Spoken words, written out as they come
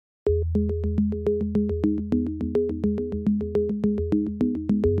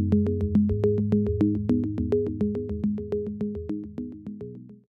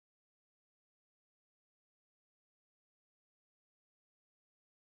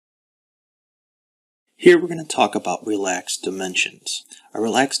Here we're going to talk about relaxed dimensions. A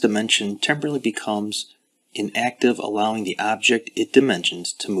relaxed dimension temporarily becomes inactive, allowing the object it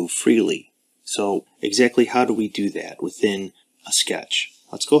dimensions to move freely. So exactly how do we do that within a sketch?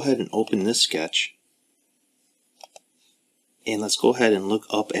 Let's go ahead and open this sketch. And let's go ahead and look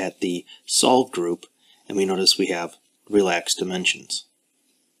up at the solve group, and we notice we have relaxed dimensions.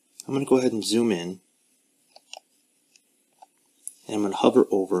 I'm going to go ahead and zoom in, and I'm going to hover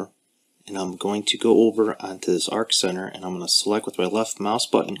over, and I'm going to go over onto this arc center, and I'm going to select with my left mouse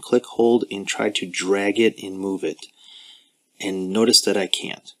button, click, hold, and try to drag it and move it. And notice that I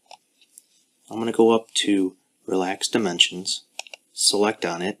can't. I'm going to go up to relaxed dimensions, select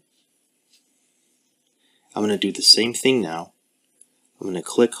on it. I'm going to do the same thing now. I'm going to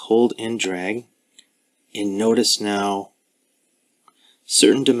click, hold, and drag, and notice now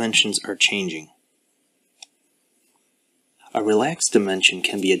certain dimensions are changing. A relaxed dimension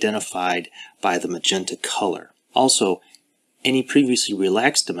can be identified by the magenta color. Also, any previously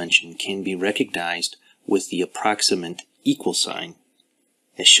relaxed dimension can be recognized with the approximate equal sign,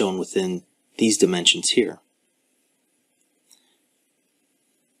 as shown within these dimensions here.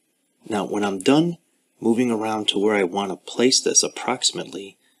 Now, when I'm done moving around to where I want to place this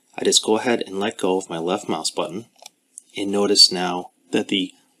approximately, I just go ahead and let go of my left mouse button, and notice now that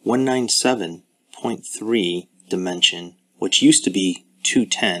the 197.3 dimension, which used to be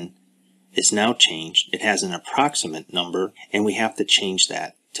 210, is now changed. It has an approximate number, and we have to change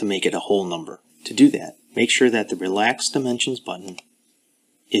that to make it a whole number. To do that, make sure that the Relaxed Dimensions button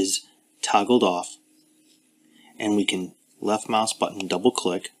is toggled off, and we can left mouse button double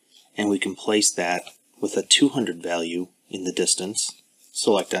click, and we can place that with a 200 value in the distance.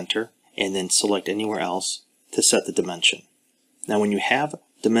 Select enter, and then select anywhere else to set the dimension. Now when you have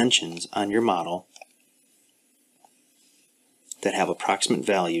dimensions on your model that have approximate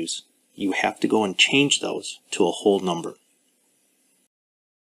values, you have to go and change those to a whole number.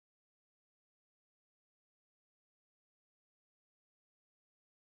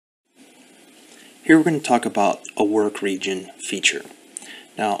 Here we're going to talk about a work region feature.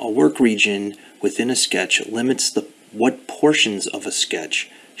 Now, a work region within a sketch limits what portions of a sketch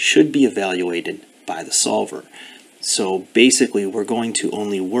should be evaluated by the solver. So basically, we're going to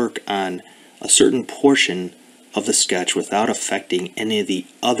only work on a certain portion of the sketch without affecting any of the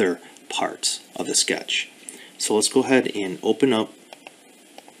other parts of the sketch. So let's go ahead and open up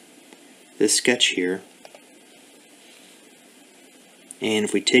this sketch here. And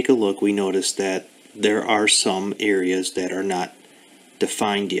if we take a look, we notice that there are some areas that are not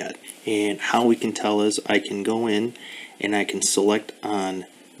defined yet. And how we can tell is I can go in and I can select on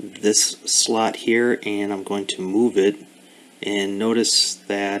this slot here, and I'm going to move it, and notice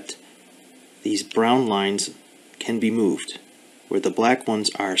that these brown lines can be moved where the black ones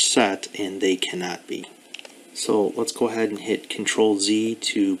are set and they cannot be. So let's go ahead and hit Control Z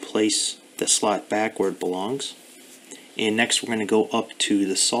to place the slot back where it belongs. And next we're going to go up to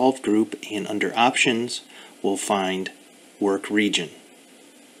the Solve group, and under Options we'll find Work Region.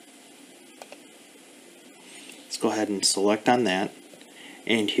 Let's go ahead and select on that,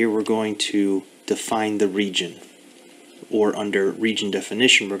 and here we're going to define the region, or under Region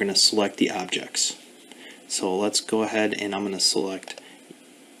Definition we're going to select the objects. So let's go ahead and I'm going to select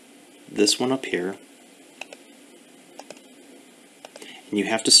this one up here, and you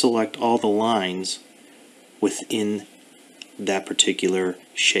have to select all the lines within that particular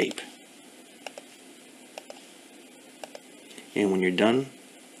shape. And when you're done,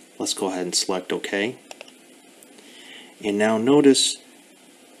 let's go ahead and select OK. And now notice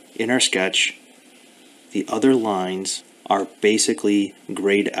in our sketch the other lines are basically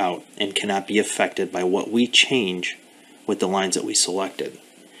grayed out and cannot be affected by what we change with the lines that we selected.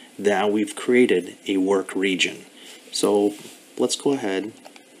 Now we've created a work region. So let's go ahead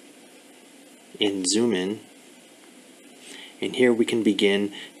and zoom in, and here we can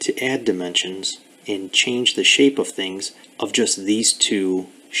begin to add dimensions and change the shape of things of just these two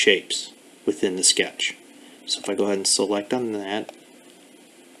shapes within the sketch. So if I go ahead and select on that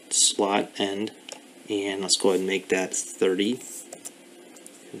slot end, and let's go ahead and make that 30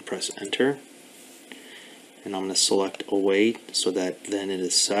 and press enter, and I'm going to select away so that then it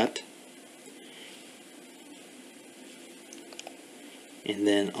is set. And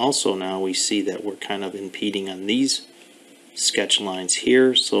then also now we see that we're kind of impeding on these sketch lines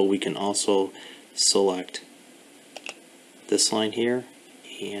here, so we can also select this line here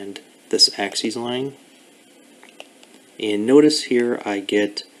and this axis line. And notice here I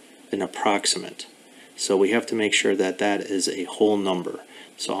get an approximate. So we have to make sure that that is a whole number.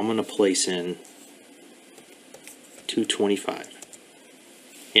 So I'm going to place in 225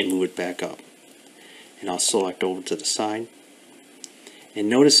 and move it back up. and I'll select over to the side. And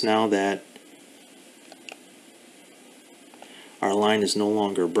notice now that our line is no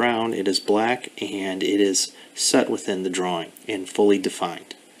longer brown, it is black, and it is set within the drawing and fully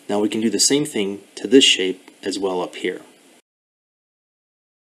defined. Now we can do the same thing to this shape as well up here.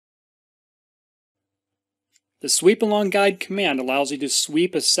 The Sweep Along Guide command allows you to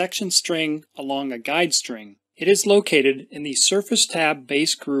sweep a section string along a guide string. It is located in the Surface tab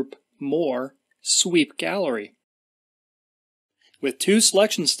Base Group More Sweep Gallery. With two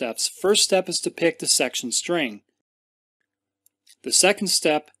selection steps, first step is to pick the section string. The second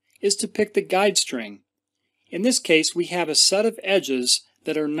step is to pick the guide string. In this case, we have a set of edges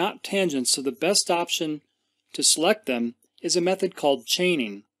that are not tangents, so the best option to select them is a method called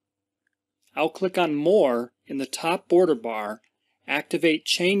chaining. I'll click on More in the top border bar, activate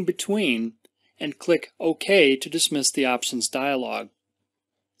Chain Between, and click OK to dismiss the options dialog.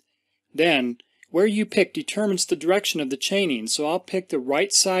 Then, where you pick determines the direction of the chaining, so I'll pick the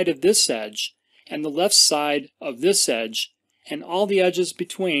right side of this edge and the left side of this edge, and all the edges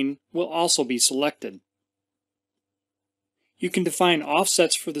between will also be selected. You can define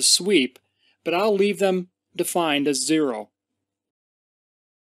offsets for the sweep, but I'll leave them defined as 0.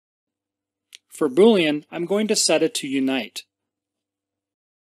 For Boolean, I'm going to set it to unite.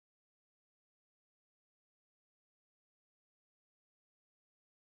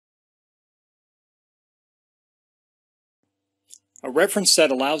 A reference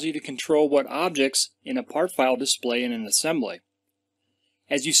set allows you to control what objects in a part file display in an assembly.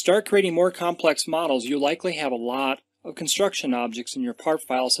 As you start creating more complex models, you'll likely have a lot of construction objects in your part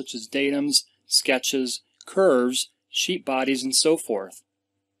file, such as datums, sketches, curves, sheet bodies, and so forth.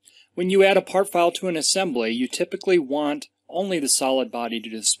 When you add a part file to an assembly, you typically want only the solid body to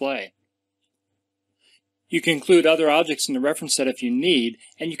display. You can include other objects in the reference set if you need,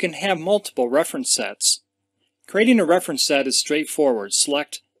 and you can have multiple reference sets. Creating a reference set is straightforward.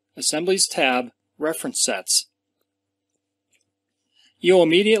 Select Assemblies tab, Reference Sets. You'll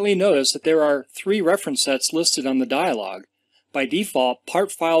immediately notice that there are 3 reference sets listed on the dialog. By default,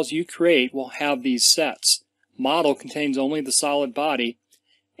 part files you create will have these sets. Model contains only the solid body,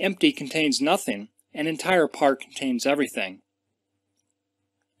 Empty contains nothing, and Entire part contains everything.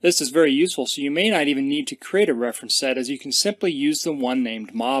 This is very useful, so you may not even need to create a reference set, as you can simply use the one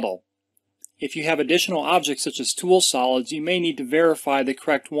named Model. If you have additional objects such as tool solids, you may need to verify the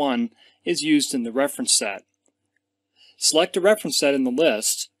correct one is used in the reference set. Select a reference set in the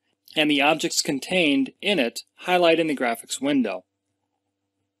list, and the objects contained in it highlight in the graphics window.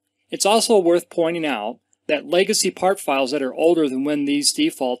 It's also worth pointing out that legacy part files that are older than when these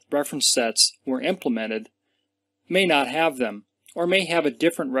default reference sets were implemented may not have them, or may have a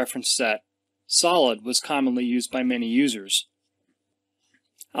different reference set. Solid was commonly used by many users.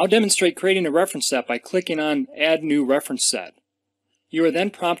 I'll demonstrate creating a reference set by clicking on Add New Reference Set. You are then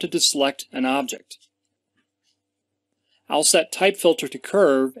prompted to select an object. I'll set Type Filter to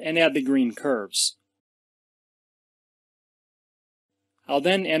Curve and add the green curves. I'll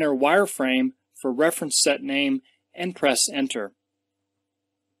then enter wireframe for reference set name and press Enter.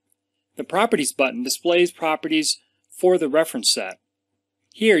 The Properties button displays properties for the reference set.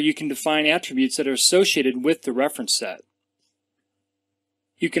 Here you can define attributes that are associated with the reference set.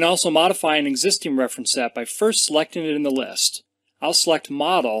 You can also modify an existing reference set by first selecting it in the list. I'll select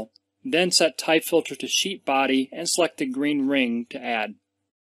Model, then set Type Filter to Sheet Body and select the green ring to add.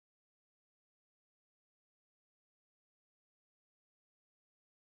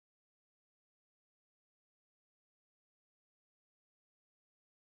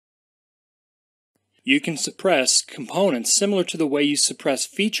 You can suppress components similar to the way you suppress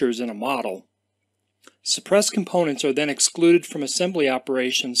features in a model. Suppressed components are then excluded from assembly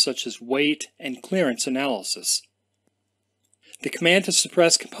operations such as weight and clearance analysis. The command to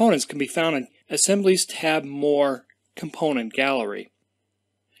suppress components can be found in Assemblies tab More Component Gallery.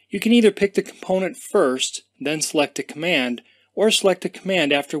 You can either pick the component first, then select a command, or select a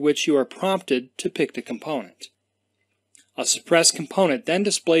command after which you are prompted to pick the component. A suppressed component then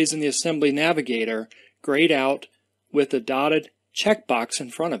displays in the Assembly Navigator, grayed out with a dotted checkbox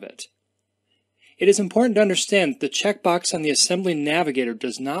in front of it. It is important to understand that the checkbox on the Assembly Navigator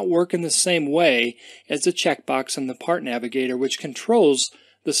does not work in the same way as the checkbox on the Part Navigator, which controls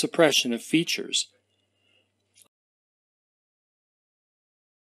the suppression of features.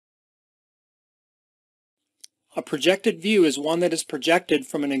 A projected view is one that is projected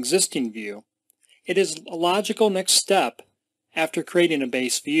from an existing view. It is a logical next step after creating a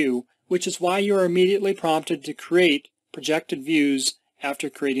base view, which is why you are immediately prompted to create projected views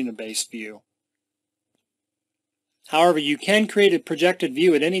after creating a base view. However, you can create a projected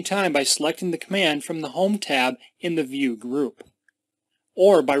view at any time by selecting the command from the Home tab in the View group,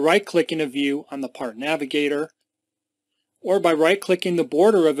 or by right-clicking a view on the Part Navigator, or by right-clicking the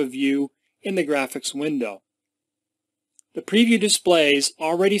border of a view in the Graphics window. The preview displays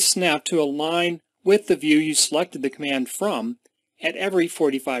already snap to align with the view you selected the command from at every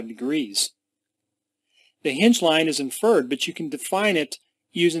 45 degrees. The hinge line is inferred, but you can define it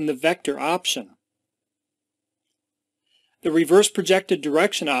using the Vector option. The Reverse Projected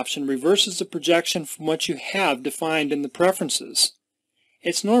Direction option reverses the projection from what you have defined in the preferences.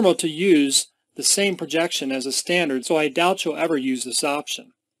 It's normal to use the same projection as a standard, so I doubt you'll ever use this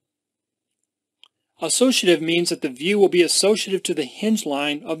option. Associative means that the view will be associative to the hinge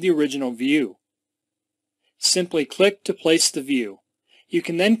line of the original view. Simply click to place the view. You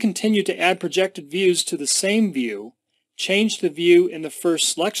can then continue to add projected views to the same view, change the view in the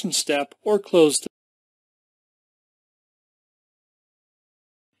first selection step, or close the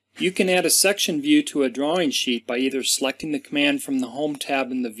You can add a section view to a drawing sheet by either selecting the command from the Home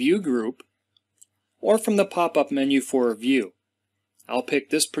tab in the View group or from the pop-up menu for a view. I'll pick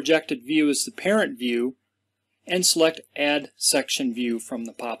this projected view as the parent view and select Add Section View from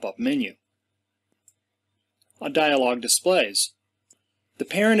the pop-up menu. A dialog displays. The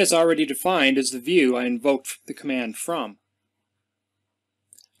parent is already defined as the view I invoked the command from.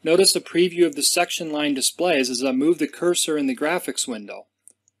 Notice a preview of the section line displays as I move the cursor in the graphics window.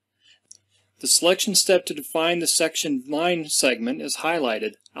 The selection step to define the section line segment is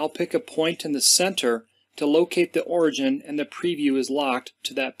highlighted. I'll pick a point in the center to locate the origin, and the preview is locked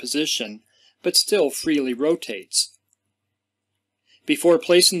to that position, but still freely rotates. Before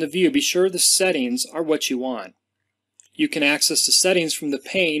placing the view, be sure the settings are what you want. You can access the settings from the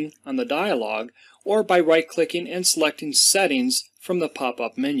pane on the dialog or by right-clicking and selecting Settings from the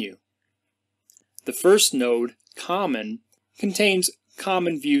pop-up menu. The first node, Common, contains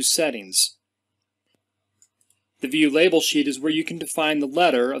Common View settings. The View label sheet is where you can define the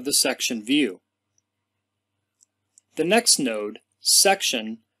letter of the section view. The next node,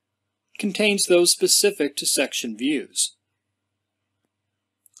 Section, contains those specific to section views.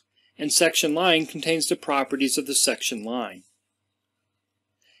 And Section Line contains the properties of the section line.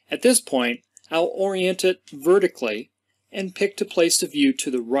 At this point, I'll orient it vertically and pick to place the view to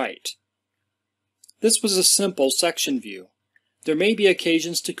the right. This was a simple section view. There may be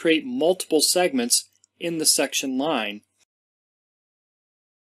occasions to create multiple segments in the section line.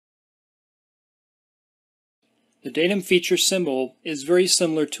 The Datum feature symbol is very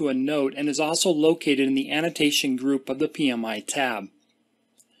similar to a note and is also located in the annotation group of the PMI tab.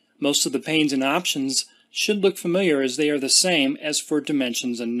 Most of the panes and options should look familiar as they are the same as for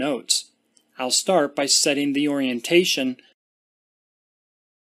dimensions and notes. I'll start by setting the orientation.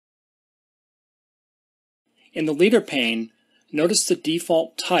 In the leader pane, notice the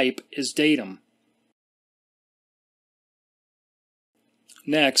default type is Datum.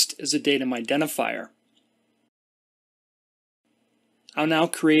 Next is a Datum identifier. I'll now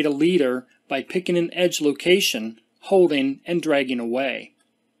create a leader by picking an edge location, holding, and dragging away.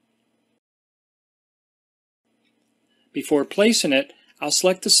 Before placing it, I'll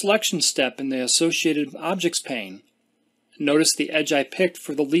select the selection step in the Associated Objects pane. Notice the edge I picked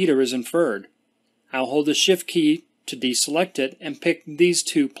for the leader is inferred. I'll hold the Shift key to deselect it and pick these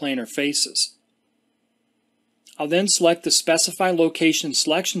two planar faces. I'll then select the Specify Location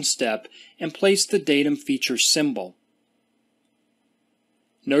selection step and place the Datum feature symbol.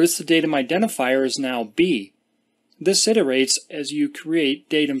 Notice the Datum identifier is now B. This iterates as you create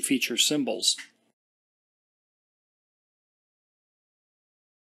Datum feature symbols.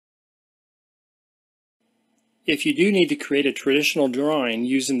 If you do need to create a traditional drawing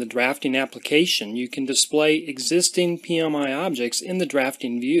using the drafting application, you can display existing PMI objects in the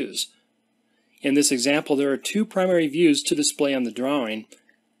drafting views. In this example, there are two primary views to display on the drawing.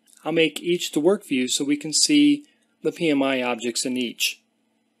 I'll make each the work view so we can see the PMI objects in each.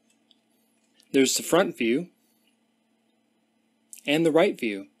 There's the front view and the right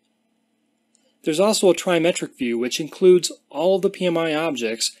view. There's also a trimetric view, which includes all of the PMI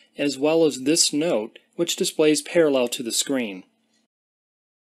objects as well as this note, which displays parallel to the screen.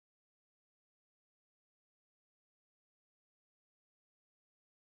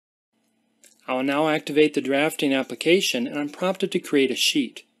 I will now activate the drafting application, and I'm prompted to create a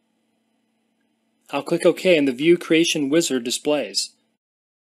sheet. I'll click OK and the View Creation Wizard displays.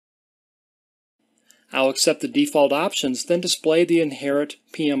 I'll accept the default options, then display the inherit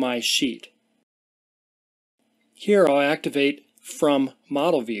PMI sheet. Here I'll activate From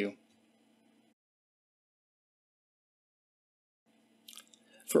Model View.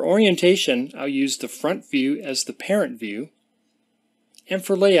 For orientation, I'll use the front view as the parent view, and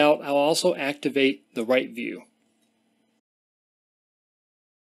for layout, I'll also activate the right view.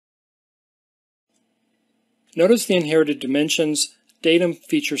 Notice the inherited dimensions, datum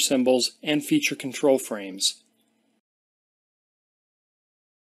feature symbols, and feature control frames.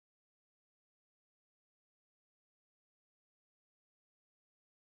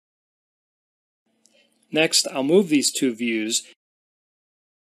 Next, I'll move these two views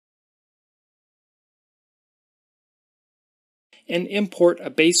and import a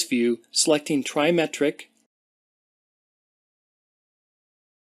base view, selecting trimetric,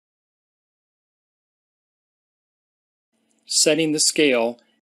 setting the scale,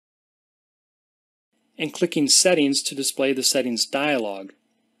 and clicking Settings to display the settings dialog.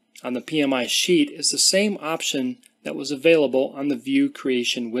 On the PMI sheet is the same option that was available on the View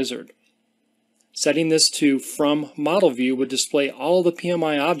Creation Wizard. Setting this to From Model View would display all the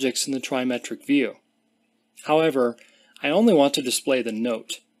PMI objects in the trimetric view. However, I only want to display the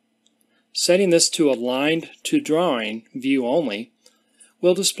note. Setting this to Aligned to Drawing View Only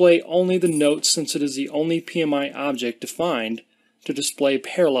will display only the note, since it is the only PMI object defined to display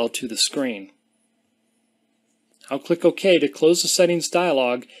parallel to the screen. I'll click OK to close the settings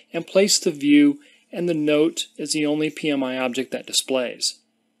dialog and place the view and the note as the only PMI object that displays.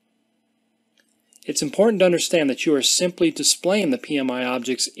 It's important to understand that you are simply displaying the PMI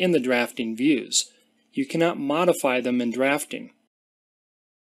objects in the drafting views. You cannot modify them in drafting.